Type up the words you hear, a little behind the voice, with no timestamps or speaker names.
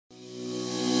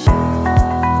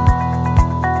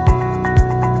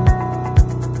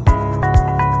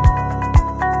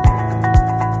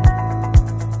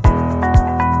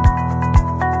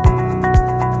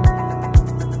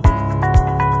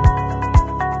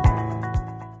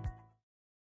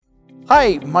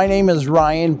Hi, my name is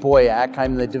Ryan Boyack.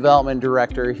 I'm the Development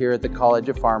Director here at the College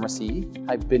of Pharmacy.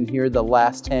 I've been here the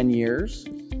last 10 years,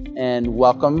 and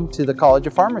welcome to the College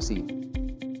of Pharmacy.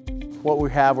 What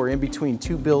we have, we're in between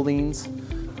two buildings.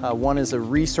 One is a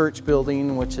research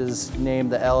building, which is named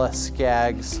the L.S.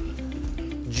 Skaggs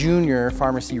Junior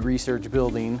Pharmacy Research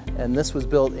Building, and this was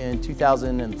built in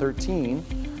 2013.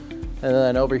 And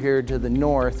then over here to the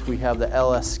north, we have the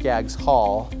L.S. Skaggs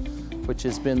Hall, which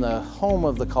has been the home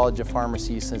of the College of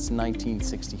Pharmacy since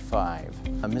 1965.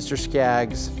 Mr.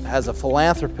 Skaggs, as a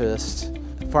philanthropist,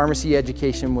 pharmacy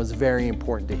education was very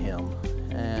important to him.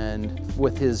 And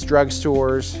with his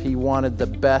drugstores, he wanted the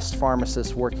best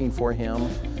pharmacists working for him.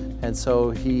 And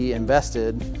so he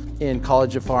invested in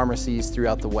College of Pharmacies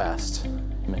throughout the West.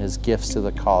 His gifts to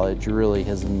the college really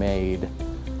has made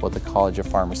what the College of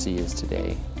Pharmacy is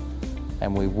today.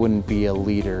 And we wouldn't be a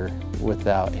leader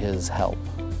without his help.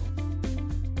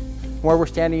 Where we're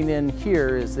standing in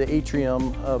here is the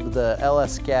atrium of the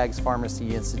L.S. Skaggs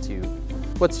Pharmacy Institute.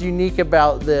 What's unique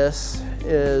about this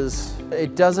is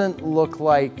it doesn't look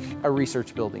like a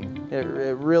research building. It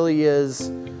really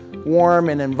is warm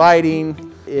and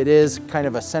inviting. It is kind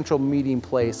of a central meeting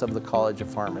place of the College of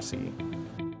Pharmacy.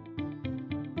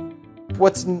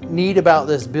 What's neat about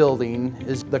this building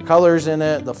is the colors in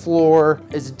it, the floor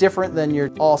is different than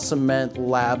your all cement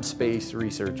lab space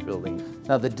research building.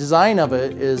 Now the design of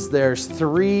it is there's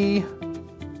 3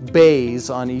 bays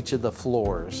on each of the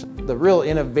floors. The real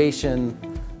innovation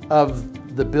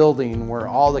of the building where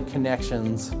all the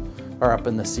connections are up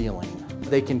in the ceiling.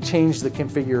 They can change the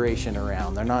configuration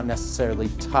around. They're not necessarily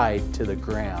tied to the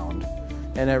ground.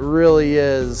 And it really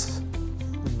is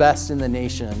best in the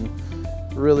nation.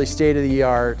 Really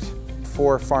state-of-the-art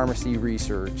for pharmacy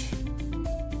research.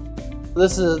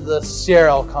 This is the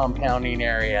sterile compounding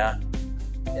area.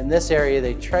 In this area,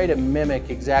 they try to mimic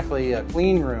exactly a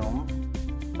clean room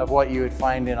of what you would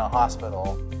find in a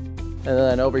hospital. And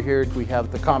then over here, we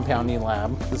have the compounding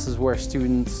lab. This is where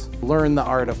students learn the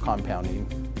art of compounding.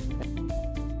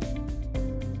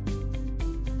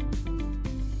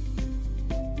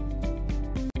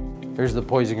 There's the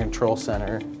Poison Control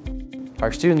Center.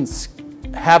 Our students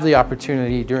have the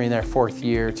opportunity during their 4th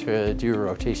year to do a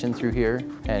rotation through here.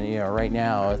 And right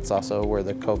now it's also where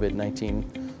the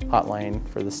COVID-19 hotline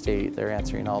for the state, they're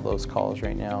answering all those calls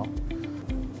right now.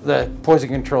 The Poison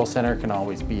Control Center can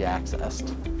always be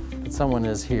accessed. Someone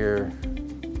is here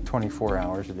 24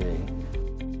 hours a day.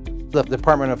 The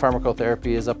Department of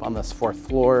Pharmacotherapy is up on this 4th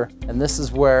floor, and this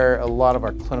is where a lot of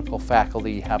our clinical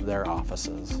faculty have their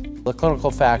offices. The clinical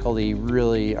faculty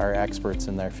really are experts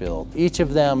in their field. Each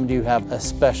of them do have a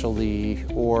specialty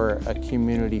or a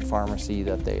community pharmacy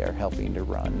that they are helping to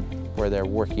run, where they're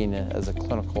working as a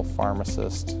clinical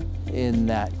pharmacist in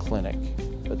that clinic.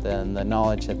 But then the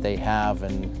knowledge that they have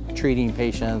in treating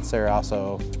patients, they're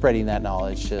also spreading that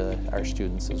knowledge to our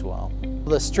students as well.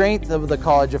 The strength of the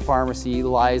College of Pharmacy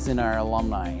lies in our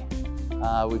alumni.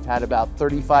 We've had about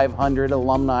 3,500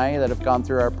 alumni that have gone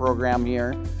through our program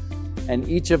here, and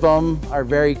each of them are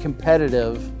very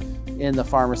competitive in the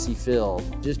pharmacy field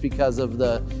just because of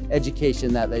the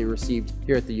education that they received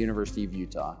here at the University of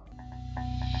Utah.